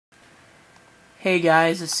Hey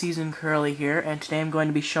guys, it's Season Curly here, and today I'm going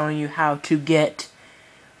to be showing you how to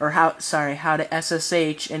how to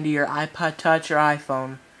SSH into your iPod Touch or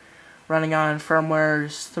iPhone, running on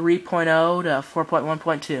firmwares 3.0 to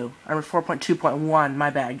 4.1.2, or 4.2.1, my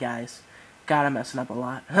bad guys. God, I'm messing up a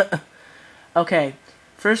lot. Okay,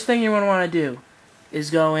 first thing you're going to want to do is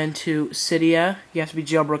go into Cydia. You have to be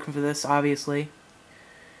jailbroken for this, obviously.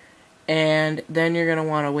 And then you're going to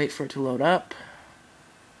want to wait for it to load up.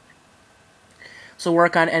 So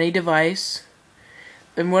work on any device.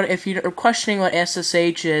 And if you're questioning what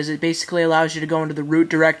SSH is, it basically allows you to go into the root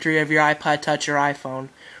directory of your iPod Touch or iPhone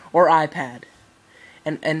or iPad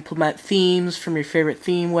and implement themes from your favorite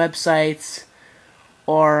theme websites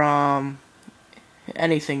or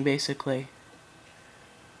anything basically.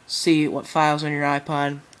 See what files on your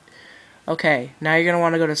iPod. Okay, now you're going to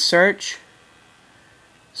want to go to search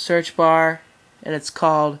bar, and it's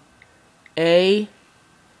called AFC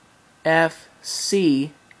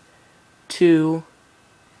to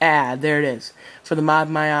add. There it is, for the mod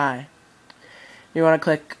my eye. You want to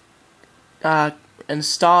click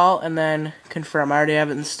install and then confirm. I already have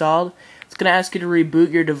it installed. It's going to ask you to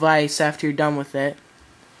reboot your device after you're done with it.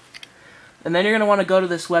 And then you're going to want to go to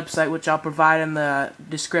this website, which I'll provide in the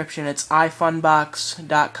description. It's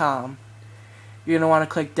ifunbox.com. You're going to want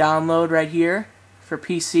to click download right here for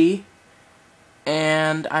PC.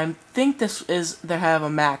 And I think they have a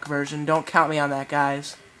Mac version. Don't count me on that,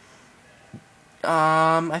 guys.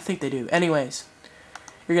 I think they do. Anyways,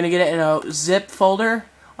 you're going to get it in a zip folder.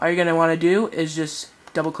 All you're going to want to do is just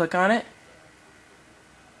double click on it.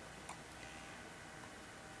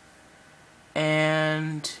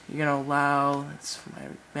 And you're going to allow, that's for my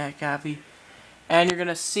Mac copy. And you're going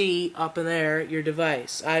to see up in there your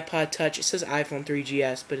device. iPod Touch. It says iPhone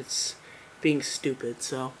 3GS, but it's being stupid,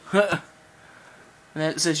 so. And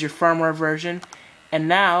then it says your firmware version. And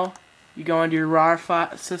now, you go into your RAR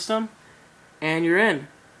system, and you're in.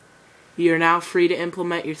 You're now free to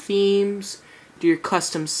implement your themes, do your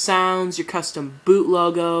custom sounds, your custom boot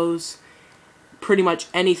logos, pretty much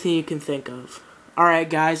anything you can think of. Alright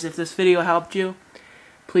guys, if this video helped you,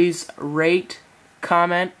 please rate,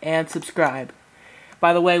 comment, and subscribe.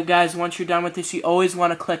 By the way, guys, once you're done with this, you always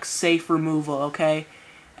want to click Safe Removal, okay?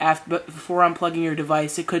 Before unplugging your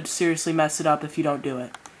device, it could seriously mess it up if you don't do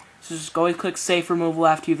it. So just always click Safe Removal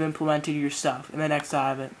after you've implemented your stuff, and then exit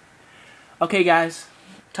out of it. Okay, guys,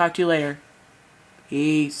 talk to you later.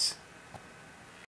 Peace.